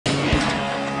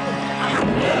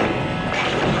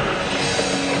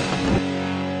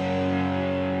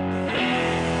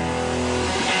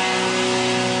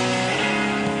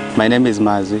My name is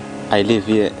Mazwi. I live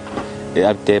here,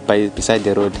 up there beside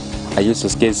the road. I used to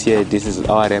skate here. This is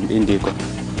our ramp, Indigo.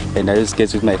 And I used to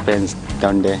skate with my friends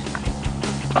down there.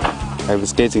 I was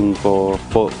skating for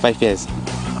 5 years.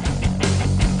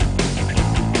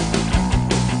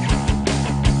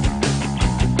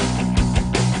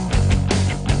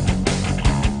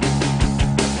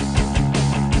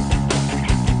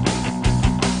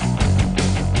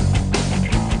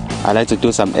 I like to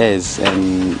do some airs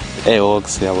and air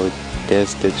walks.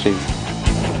 There's the trick.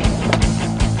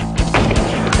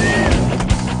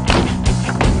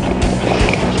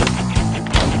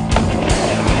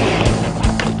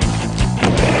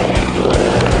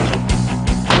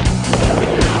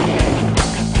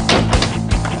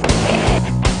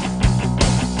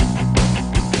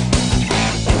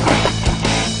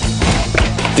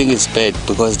 I think it's bad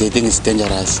because they think it's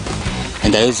dangerous.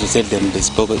 And I used to tell them the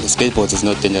skateboard is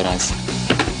not dangerous.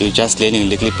 You're just learning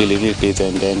little bit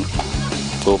and then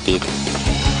go big.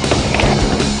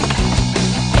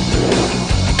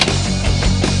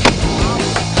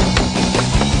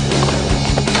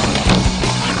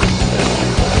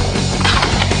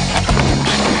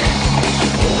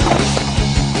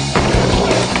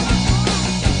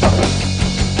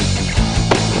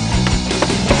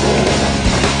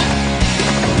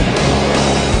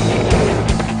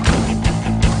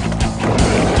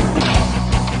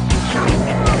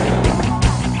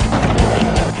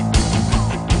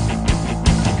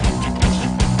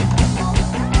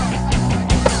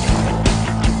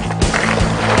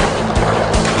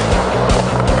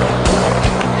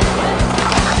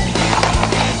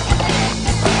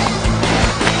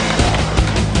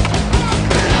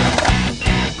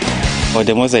 But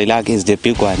the most I like is the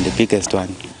big one, the biggest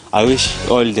one. I wish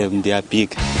all them they are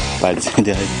big, but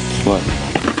they are small.